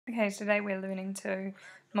Okay, today we're learning to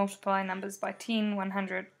multiply numbers by 10,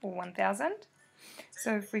 100 or 1000.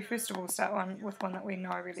 So if we first of all start with one that we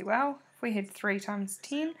know really well, if we had 3 times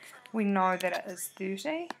 10, we know that it is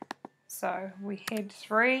 30. So we had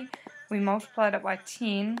 3, we multiplied it by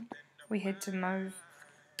 10, we had to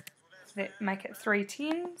make it 3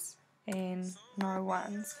 tens and no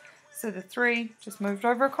ones. So the 3 just moved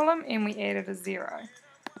over a column and we added a 0.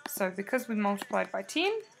 So because we multiplied by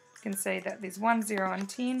 10, you can see that there's 1 0 and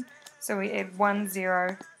 10, so we add 1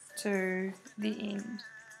 0 to the end.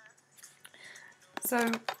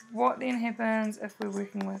 So what then happens if we're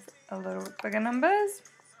working with a little bit bigger numbers?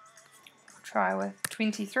 We'll try with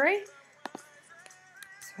 23.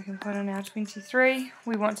 So we can put in our 23.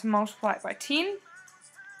 We want to multiply it by 10.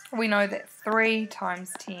 We know that 3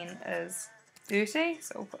 times 10 is 30,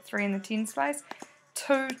 so we'll put 3 in the tens place.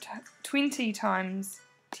 20 times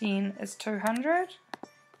 10 is 200.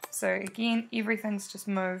 So again, everything's just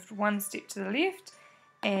moved one step to the left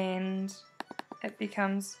and it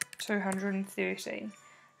becomes 230.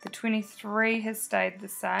 The 23 has stayed the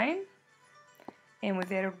same and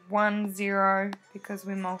we've added 1 0 because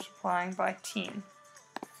we're multiplying by 10.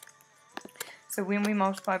 So when we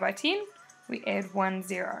multiply by 10, we add 1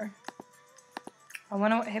 0. I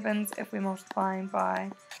wonder what happens if we're multiplying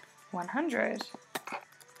by 100.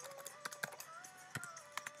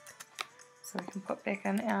 So we can put back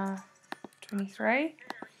in our 23.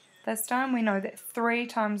 This time we know that 3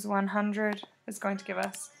 times 100 is going to give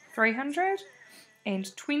us 300,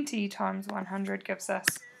 and 20 times 100 gives us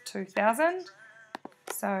 2000.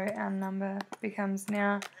 So our number becomes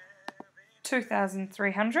now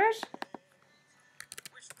 2300.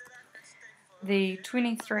 The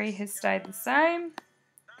 23 has stayed the same,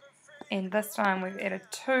 and this time we've added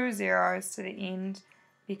 2 zeros to the end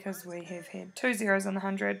because we have had 2 zeros on the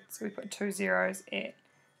 100, so we put 2 zeros at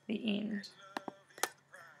the end.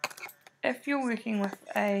 If you're working with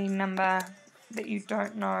a number that you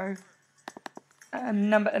don't know, a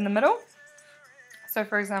number in the middle, so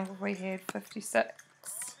for example if we had 56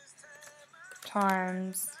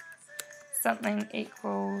 times something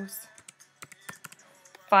equals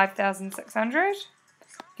 5,600, you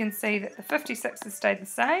can see that the 56 has stayed the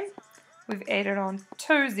same. We've added on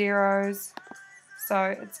 2 zeros, so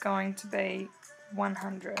it's going to be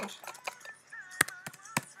 100.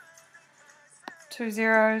 2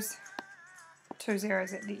 zeros, 2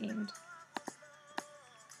 zeros at the end.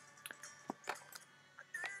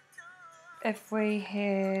 If we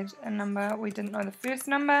had a number, we didn't know the first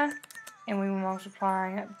number, and we were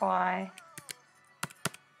multiplying it by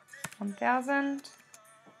 1000,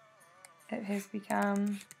 it has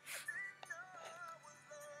become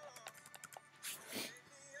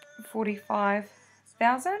 45,000.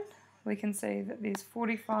 We can see that there's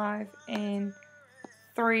 45 and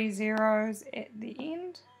 3 zeros at the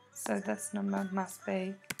end, so this number must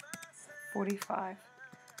be 45.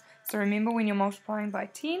 So remember, when you're multiplying by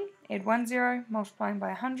 10, add 1 0, multiplying by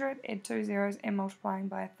 100, add 2 zeros, and multiplying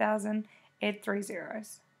by 1000, add 3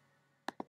 zeros.